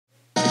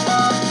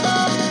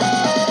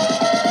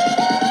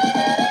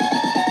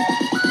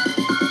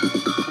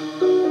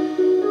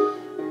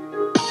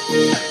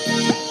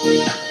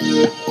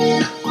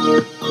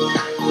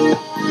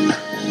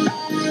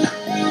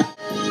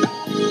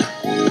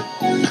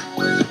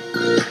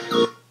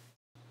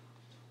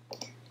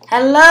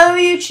Hello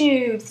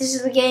YouTube, this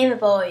is the Gamer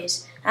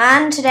Boys,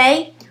 and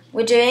today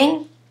we're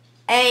doing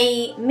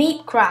a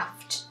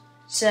Meatcraft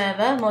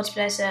server,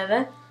 multiplayer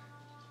server.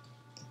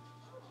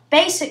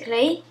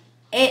 Basically,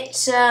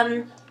 it's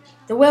the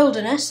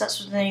Wilderness,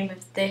 that's the name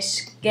of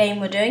this game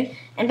we're doing,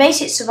 and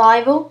basically it's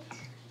survival.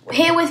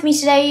 Here with me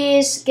today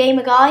is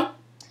Gamer Guy.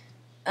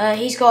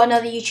 He's got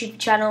another YouTube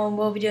channel and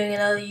we'll be doing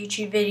another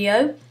YouTube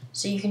video,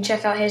 so you can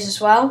check out his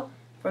as well,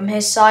 from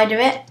his side of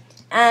it.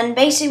 And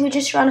basically we're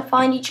just trying to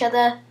find each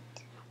other.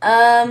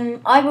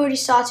 I've already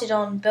started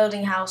on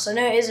building a house. I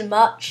know it isn't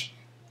much.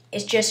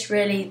 It's just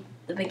really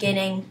the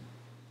beginning,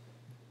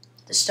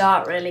 the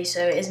start really.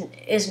 So it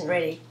isn't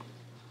really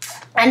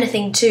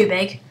anything too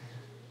big.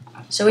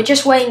 So we're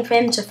just waiting for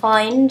him to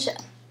find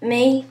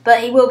me,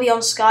 but he will be on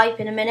Skype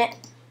in a minute.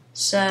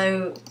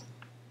 So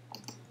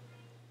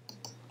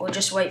we'll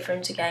just wait for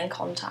him to get in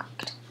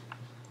contact.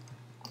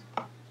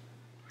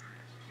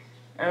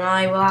 And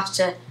I will have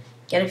to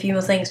get a few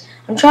more things.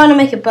 I'm trying to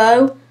make a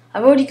bow.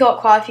 I've already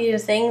got quite a few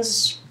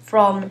things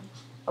from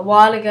a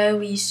while ago.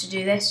 We used to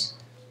do this,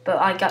 but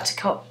I got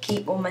to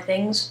keep all my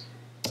things.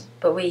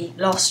 But we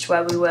lost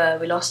where we were.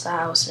 We lost the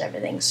house and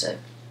everything. So,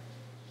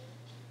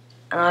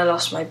 and I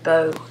lost my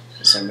bow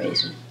for some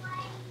reason.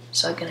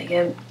 So I'm gonna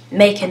go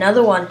make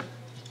another one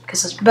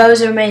because those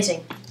bows are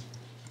amazing.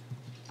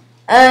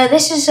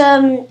 This is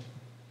going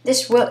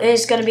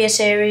to be a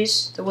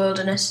series, The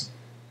Wilderness.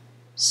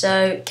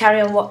 So carry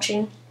on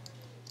watching.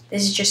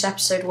 This is just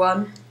episode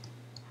 1.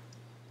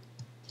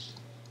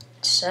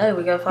 So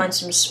we're going to find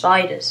some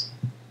spiders.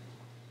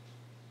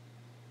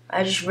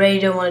 I just really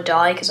don't want to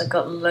die because I've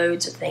got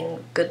loads of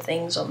good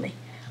things on me.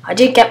 I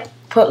did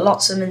put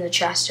lots of them in the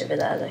chest over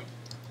there though,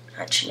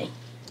 actually.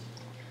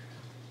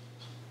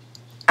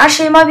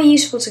 Actually, it might be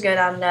useful to go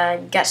down there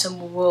and get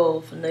some wool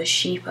from those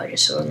sheep I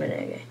just saw a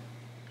minute ago.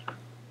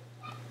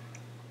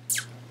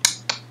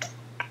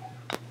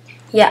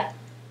 Yeah.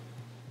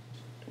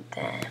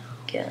 There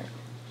we go.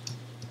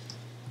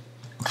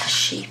 A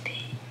sheepy.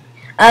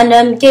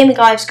 And Gamer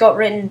Guy's got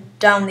written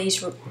down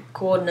these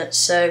coordinates,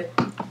 so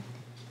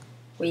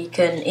we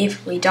can,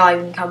 if we die,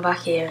 we can come back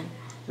here and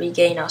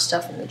regain our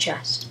stuff in the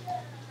chest,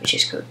 which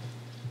is good.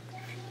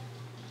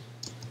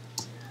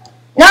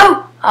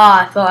 No!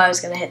 Ah, I thought I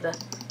was going to hit the...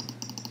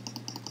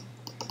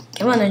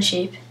 Come on then,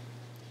 sheep.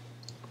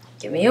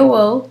 Give me your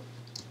wool.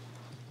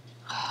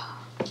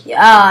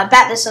 Yeah, I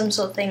bet there's some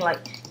sort of thing like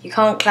you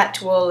can't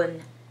collect wool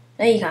and...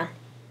 No, you can.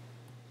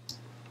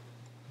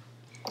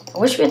 I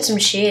wish we had some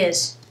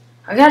shears.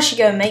 I could actually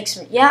go and make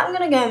some... Yeah, I'm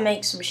going to go and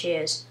make some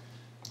shears.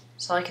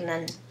 So I can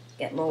then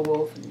get more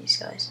wool from these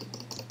guys.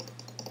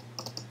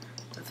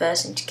 But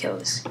first I need to kill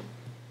this.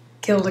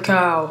 Kill the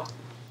cow.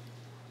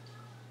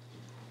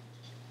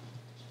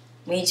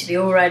 We need to be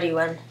all ready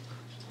when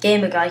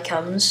Gamer Guy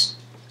comes.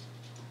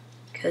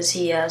 Because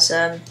he has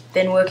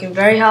been working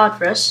very hard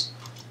for us.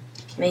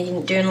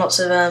 Doing lots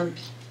of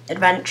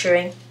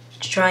adventuring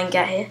to try and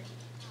get here.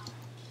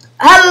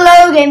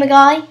 Hello, Gamer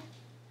Guy!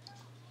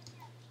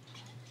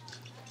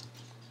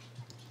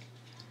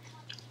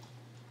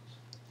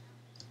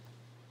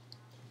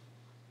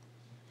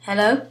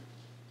 Hello?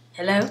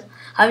 Hello?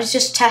 I was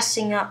just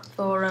testing up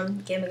for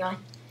Gamer Guy.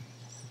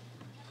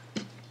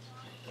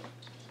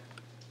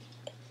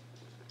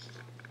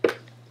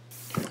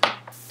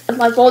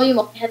 My volume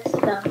on my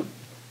headset down.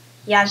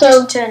 Yeah, I've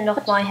just turned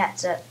off my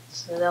headset,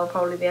 so they'll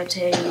probably be able to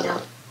hear you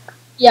now.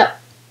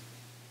 Yep.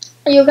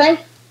 Are you okay?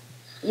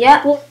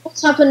 Yeah.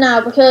 What's happened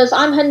now? Because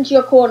I'm heading to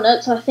your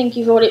coordinates, I think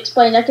you've already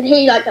explained. I can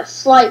hear like a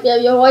slight bit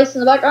of your voice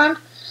in the background.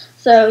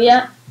 So,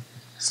 yeah.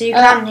 So you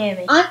can hear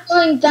me? I'm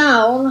going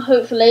down,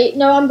 hopefully.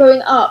 No, I'm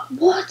going up.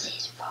 What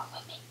is wrong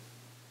with me?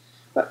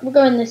 We're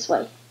going this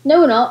way. No,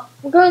 we're not.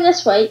 We're going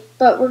this way,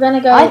 but we're going to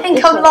go I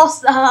think I've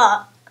lost the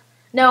heart.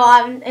 No,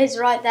 it's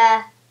right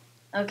there.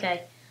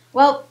 Okay.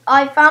 Well,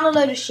 I found a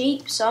load of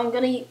sheep, so I'm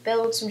going to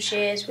build some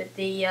shears with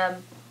the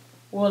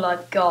wool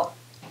I've got.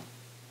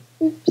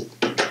 Oops.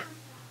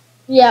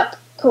 Yep,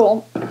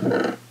 cool.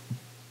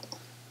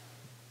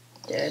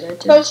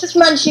 I was just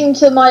mentioning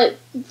to my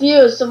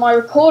viewers that my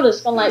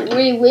recorder's gone like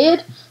really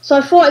weird, so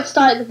I thought I'd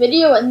start the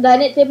video and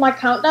then it did my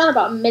countdown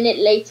about a minute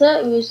later.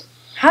 It was...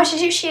 How did you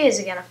do shears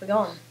again? I've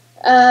forgotten.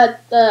 The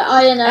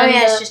iron and... Oh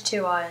yeah, it's just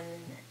 2 iron.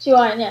 2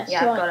 iron, yes.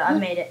 Yeah, I've got it. I've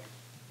made it.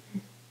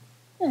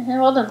 Yeah,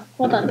 well done,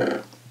 well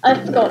done.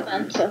 I forgot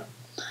then, so...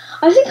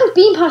 I think I've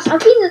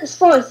been in this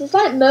forest. It's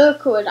like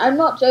Mirkwood. I'm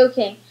not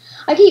joking.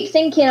 I keep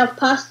thinking I've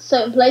passed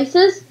certain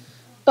places,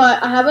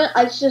 but I haven't.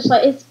 It's just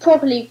like, it's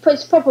proper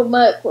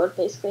Mirkwood,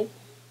 basically.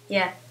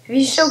 Yeah. Have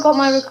you still got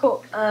my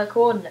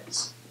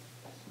coordinates?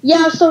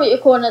 Yeah, I've still got your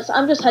coordinates.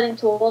 I'm just heading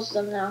towards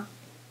them now.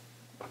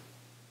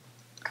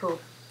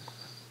 Cool.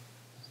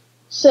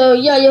 So,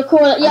 yeah, your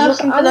coordinates... Yeah, I'm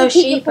looking for those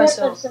sheep I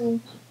saw.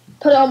 And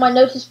put it on my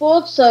notice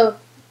board, so...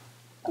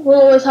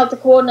 We'll always have the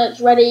coordinates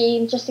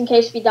ready just in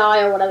case we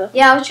die or whatever.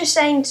 Yeah, I was just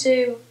saying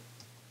to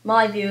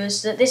my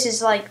viewers that this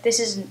is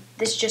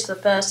just the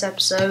first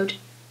episode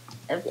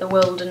of the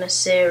Wilderness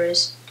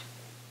series.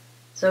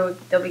 So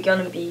there'll be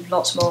gonna be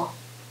lots more,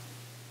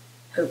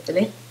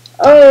 hopefully.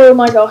 Oh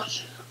my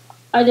gosh.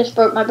 I just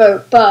broke my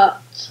boat,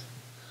 but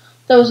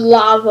there was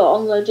lava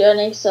on the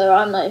journey, so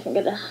I'm not even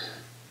gonna...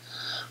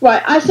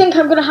 Right, I think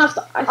I'm gonna have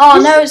to...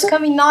 Oh no, it's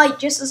coming night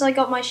just as I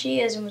got my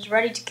shears and was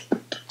ready to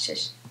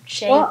just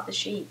shave the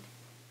sheep.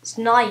 It's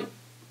night.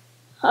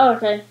 Oh,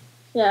 okay.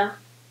 Yeah.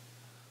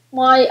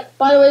 By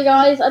the way,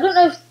 guys, I don't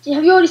know if...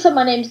 Have you already said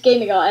my name's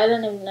Gamer Guy? I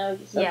don't even know if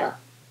you said that.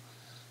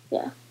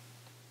 Yeah.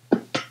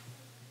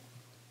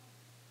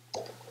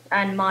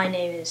 And my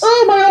name is...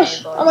 Oh my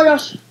gosh! Oh my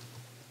gosh!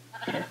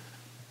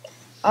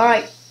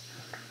 Alright.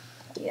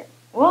 Yeah.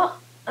 What?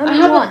 I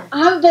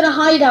haven't done a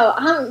hideout.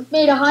 I haven't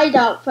made a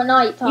hideout for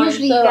night time.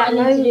 Usually so you get I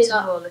need to do loads that.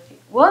 of wool if you...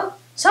 What?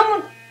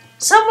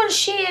 Someone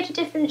sheared a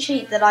different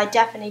sheep that I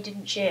definitely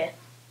didn't shear.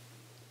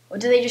 Or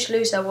do they just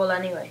lose their wool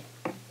anyway?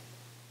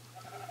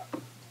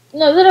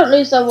 No, they don't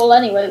lose their wool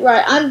anyway.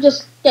 Right, I'm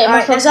just getting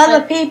myself... there's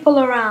other people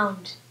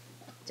around.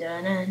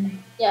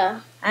 Dun-dun.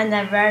 Yeah. And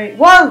they're very...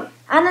 Whoa!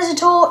 And there's a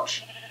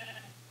torch.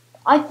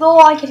 I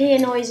thought I could hear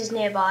noises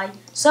nearby.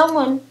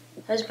 Someone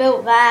has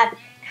built their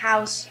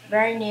house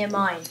very near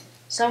mine.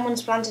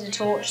 Someone's planted a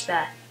torch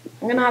there.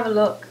 I'm going to have a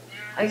look.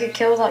 I could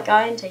kill that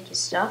guy and take his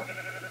stuff.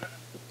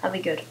 That'd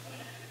be good.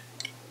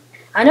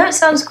 I know it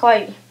sounds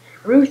quite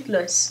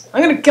ruthless.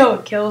 I'm going to go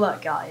and kill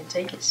that guy and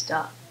take his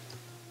stuff.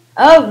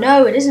 Oh,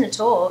 no, it isn't a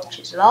torch.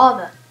 It's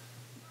lava.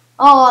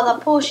 Oh,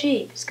 that poor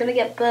sheep. It's going to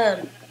get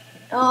burned.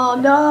 Oh,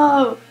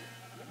 no.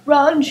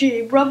 Run,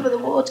 sheep. Run for the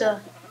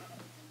water.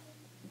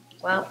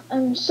 Well,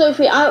 I'm so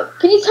free.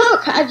 Can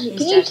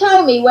you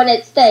tell me when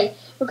it's day?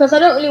 Because I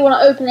don't really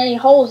want to open any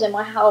holes in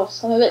my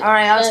house. I'm a bit...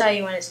 Alright, I'll tell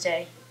you when it's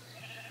day.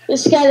 I'm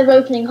scared of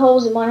opening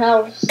holes in my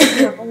house.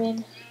 You know what I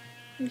mean?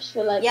 I just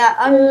feel like... Yeah,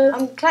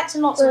 I'm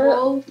collecting lots of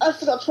wool. I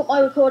forgot to put my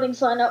recording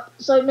sign up,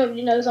 so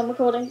nobody knows I'm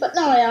recording. But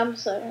now I am,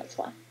 so that's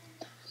fine.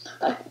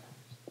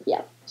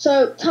 Yeah.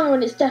 So tell me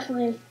when it's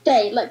definitely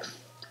day. Like,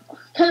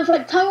 kind of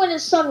like, tell me when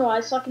it's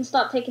sunrise so I can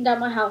start taking down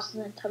my house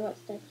and then tell me when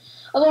it's day.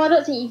 Although I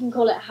don't think you can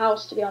call it a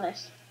house, to be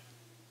honest.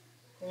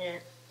 Yeah.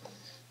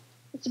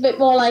 It's a bit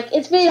more like,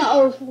 it's made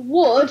out of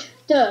wood,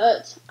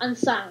 dirt, and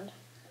sand.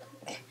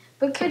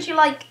 But could you,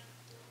 like,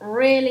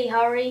 really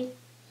hurry?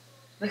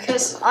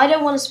 Because I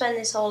don't want to spend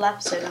this whole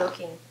episode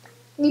looking.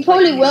 You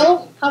probably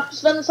will have to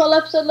spend this whole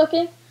episode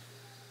looking.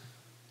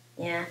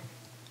 Yeah.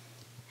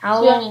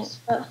 How long?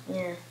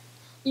 Yeah.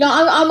 You know,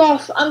 I'm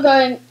off. I'm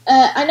going.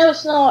 I know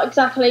it's not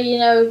exactly, you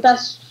know,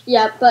 best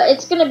yet, but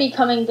it's going to be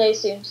coming day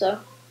soon, so.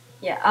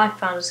 Yeah, I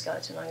found a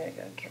skeleton. I'm going to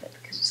go and kill it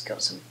because it's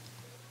got some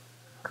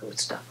cool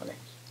stuff on it.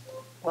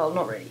 Well,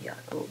 not really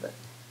that cool, but...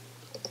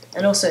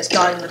 And also it's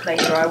guiding the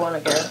place where I want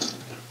to go. It's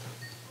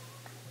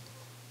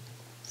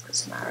got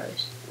some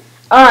arrows.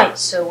 Alright,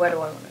 so where do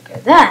I want to go?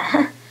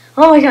 There!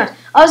 Oh my god.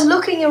 I was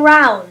looking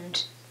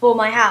around for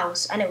my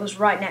house and it was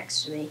right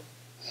next to me.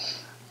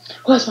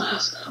 Where's my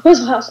house?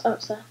 Where's my house? Oh,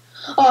 it's there.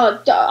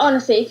 Oh,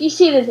 honestly, if you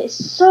see this, it's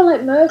so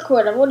like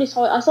Mirkwood. I've already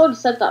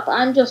said that, but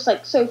I'm just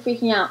like so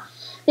freaking out.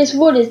 This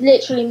wood is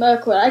literally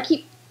Mirkwood. I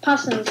keep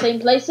passing the same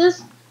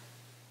places.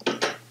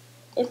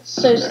 It's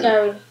so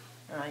scary.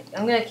 Alright,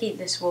 I'm going to keep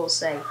this wall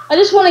safe. I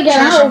just want to get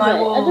out of it.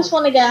 Wall. I just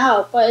want to get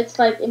out, but it's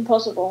like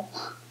impossible.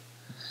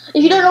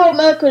 If you don't know what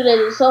Mirkwood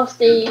is, it's off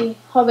the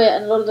Hobbit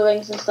and Lord of the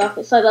Rings and stuff.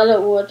 It's like that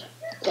little wood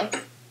thing.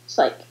 It's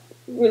like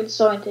really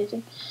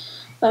disorientating.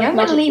 Yeah, I'm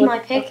going to leave my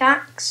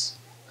pickaxe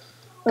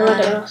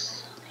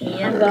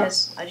here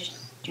because I just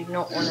do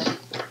not want to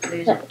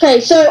lose it.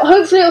 Okay, so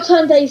hopefully it'll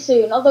turn day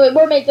soon, although it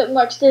won't make that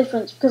much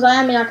difference because I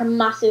am in like a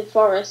massive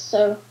forest,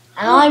 so...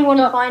 And I want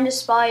to find a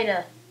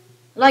spider.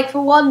 Like,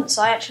 for once,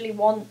 I actually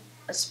want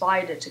a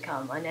spider to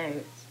come. I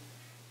know.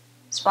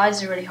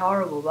 Spiders are really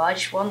horrible, but I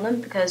just want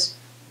them because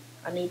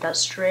I need that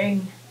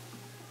string.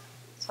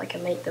 So I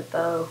can make the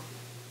bow.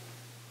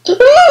 Oh,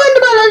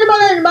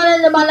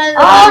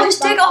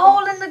 just dig a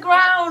hole in the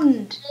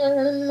ground!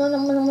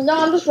 No,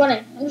 I'm just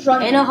running.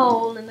 In a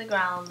hole in the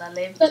ground, there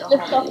lives a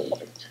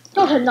hobbit.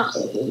 Not a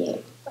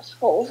nasty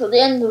hole for the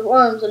end of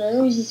worms and an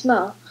oozy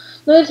smell.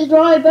 No, it's a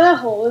dry bare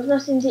hole with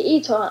nothing to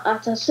eat or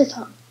to sit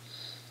on.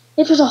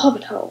 It was a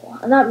hobbit hole,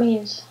 and that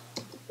means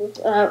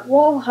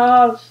we'll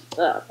have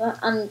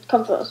and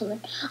comfort or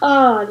something.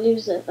 Ah, I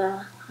lose it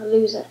there. I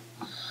lose it.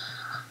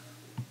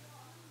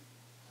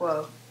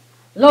 Whoa.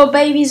 Little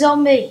baby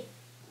zombie.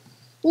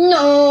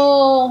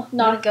 No,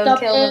 not go the and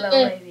kill baby. the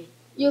little baby.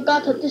 You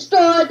got to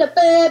destroy the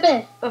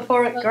baby.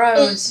 Before it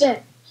grows.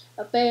 Baby.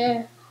 A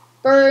bear.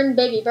 Burn,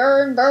 baby,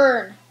 burn,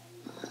 burn.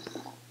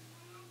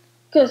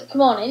 Because,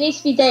 come on, it needs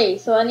to be day,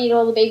 so I need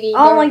all the baby.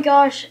 Oh my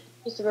gosh.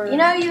 You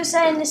know, you were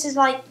saying this is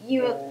like,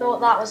 you thought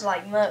that was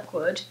like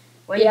Mirkwood,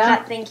 where you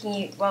kept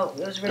thinking well,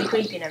 it was really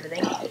creepy and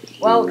everything.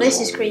 Well,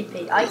 this is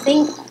creepy. I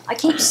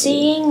keep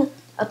seeing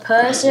a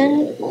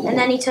person, and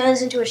then he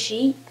turns into a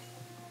sheep.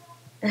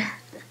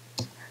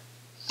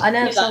 I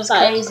know it sounds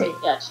crazy.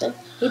 Creepy, actually.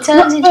 He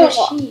turns into a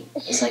sheep.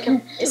 It's like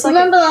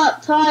Remember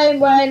that time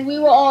when we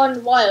were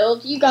on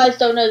Wild? You guys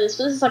don't know this,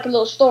 but this is like a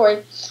little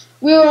story.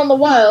 We were on the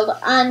Wild,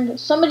 and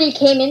somebody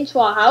came into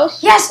our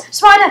house. Yes,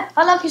 spider!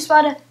 I love you,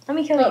 spider. Let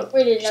me kill you.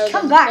 We didn't know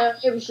come back.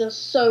 So it was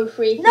just so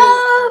freaky.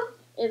 No!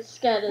 It's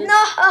scared us.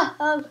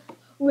 No!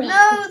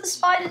 No, the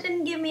spider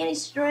didn't give me any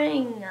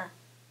string.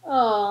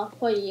 Oh,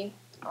 poor you.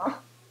 Oh.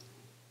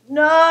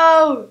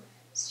 No!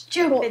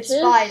 Stupid Torches,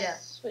 spider.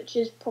 which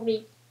is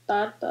probably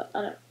bad, but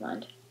I don't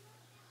mind.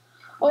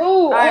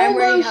 Oh, I'm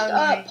really almost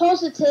hungry.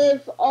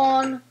 positive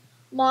on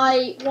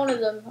one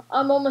of them.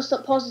 I'm almost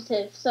at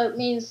positive, so it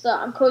means that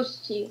I'm close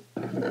to you.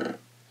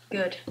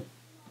 Good.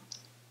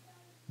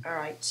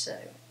 Alright, so.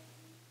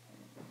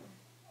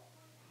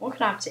 What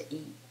can I have to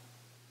eat?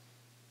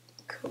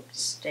 Cooked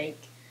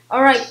steak.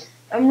 Alright,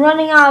 I'm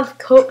running out of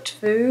cooked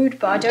food,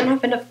 but I don't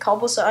have enough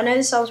cobblestone. I know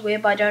this sounds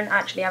weird, but I don't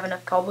actually have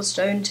enough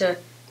cobblestone to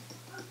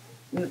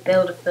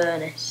build a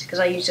furnace, because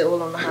I used it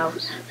all on the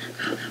house.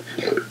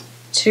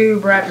 2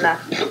 bread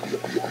left.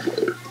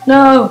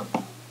 No!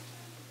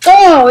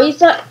 Oh,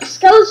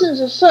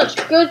 skeletons are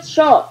such good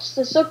shots.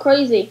 They're so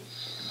crazy.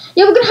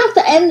 Yeah, we're going to have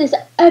to end this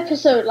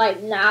episode,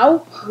 like, now.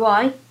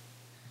 Why?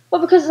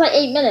 Well, because it's like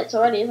 8 minutes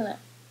already, isn't it?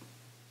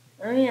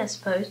 Oh yeah, I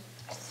suppose.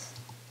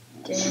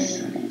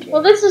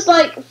 Well, this is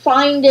like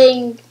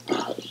finding,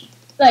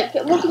 like,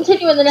 we'll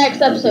continue in the next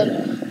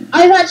episode.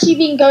 I've actually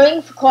been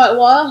going for quite a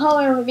while. How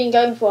long have I been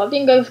going for? I've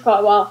been going for quite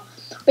a while.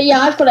 But yeah,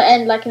 I've got to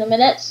end like in a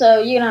minute,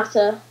 so you're gonna have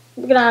to.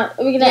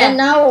 Are we gonna end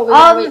now, or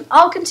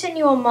I'll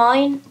continue on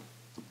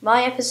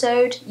my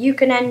episode. You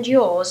can end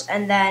yours,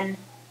 and then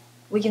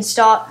we can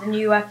start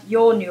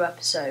your new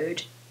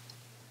episode,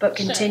 but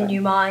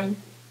continue mine.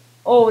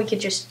 Or we could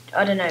just,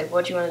 I don't know,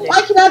 what do you want to do?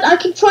 I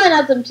can try and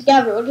add them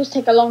together. It'll just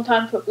take a long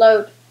time to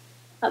upload.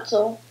 That's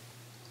all.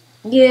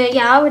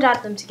 Yeah, I would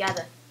add them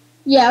together.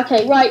 Yeah,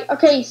 okay, right.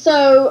 Okay,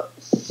 so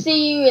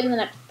see you in the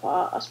next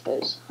part, I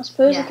suppose.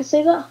 I can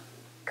say that.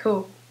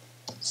 Cool.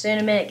 See you in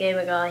a minute,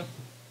 gamer guy.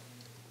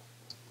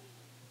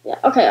 Yeah,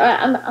 okay,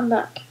 alright, I'm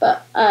back.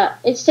 But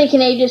it's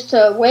taking ages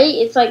to wait.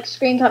 It's like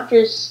screen capture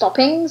is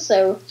stopping,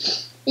 so are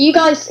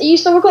you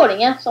still recording,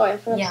 yeah? Sorry, I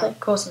forgot to say.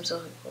 Of course I'm still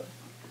recording.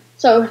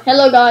 So,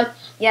 hello guys.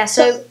 Yeah,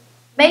 so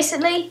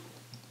basically,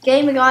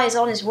 Gamer Guy is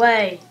on his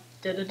way.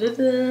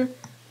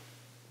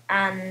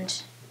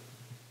 And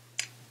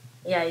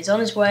yeah, he's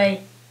on his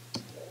way.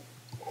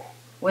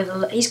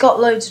 He's got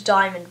loads of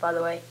diamond, by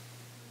the way.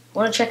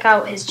 Want to check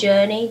out his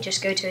journey?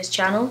 Just go to his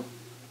channel.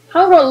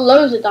 I've got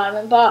loads of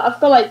diamond, but I've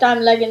got like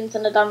diamond leggings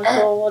and a diamond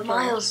sword.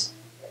 Miles.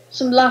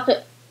 Some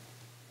lapis.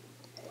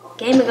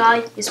 Gamer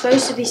Guy, you're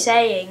supposed to be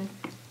saying,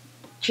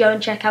 go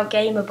and check out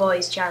Gamer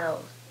Boy's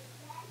channel.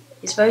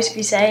 You're supposed to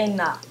be saying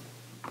that.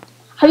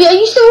 Are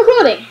you still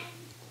recording?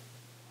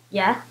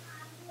 Yeah.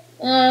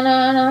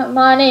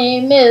 My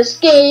name is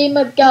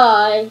Gamer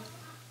Guy.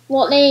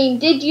 What name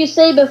did you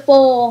say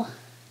before?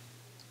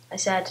 I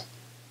said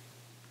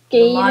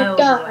Gamer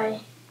Guy.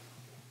 Away.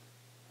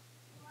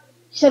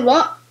 You said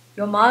what?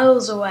 You're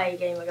miles away,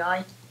 Gamer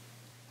Guy.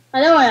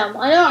 I know I am.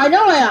 I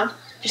know I am.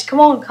 Just come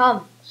on,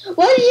 come.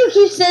 Why do you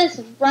keep saying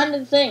some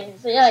random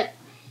things? You're like,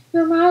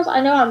 you're miles.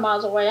 I know I'm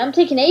miles away. I'm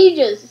taking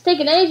ages. It's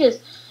taking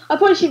ages. I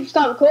probably should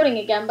start recording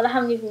again, but I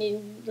haven't even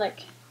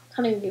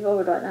can't even be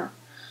bothered right now.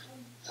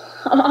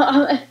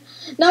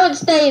 Now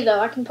it's day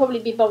though. I can probably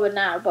be bothered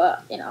now,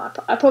 but you know,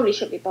 I probably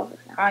should be bothered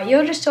now. Alright,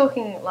 you're just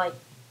talking like.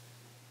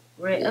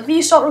 Have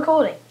you stopped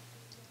recording?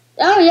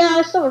 Oh yeah,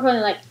 I stopped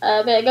recording like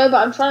a bit ago,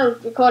 but I'm trying to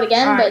record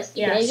again. But it's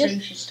taking ages. So you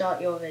should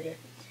start your video.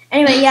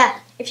 Anyway,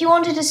 yeah, if you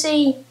wanted to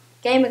see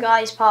Gamer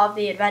Guy's part of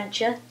the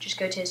adventure, just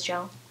go to his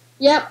channel.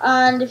 Yep,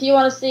 and if you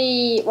want to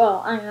see,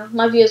 well, I don't know,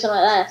 my views are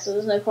not there, so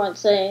there's no point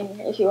saying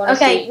if you want to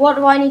see. Okay, what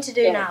do I need to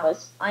do Gamer now?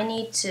 Boys. I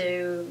need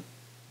to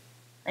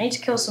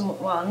kill some.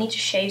 Well, I need to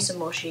shave some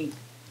more sheep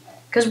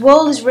because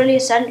wool is really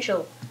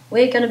essential.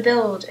 We're gonna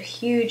build a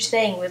huge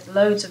thing with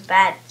loads of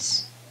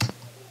beds.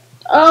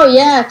 Oh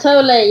yeah,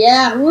 totally,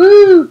 yeah.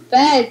 Woo,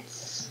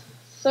 beds.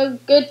 So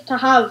good to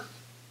have.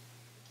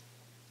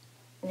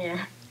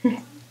 Yeah.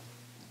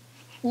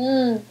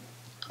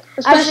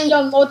 Especially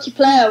on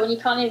multiplayer when you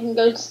can't even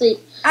go to sleep.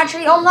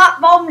 Actually, on that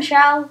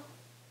bombshell,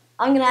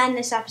 I'm going to end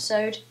this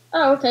episode.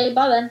 Oh, okay,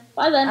 bye then.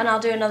 Bye then. And I'll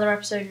do another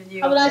episode with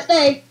you. Have a nice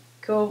day.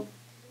 Cool.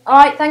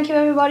 Alright, thank you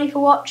everybody for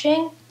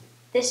watching.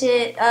 This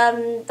is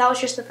that was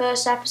just the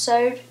first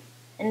episode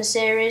in the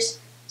series.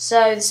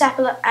 So the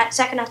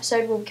second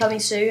episode will be coming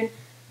soon.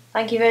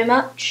 Thank you very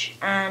much,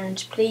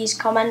 and please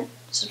comment,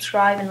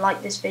 subscribe and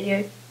like this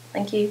video.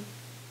 Thank you.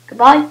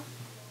 Goodbye.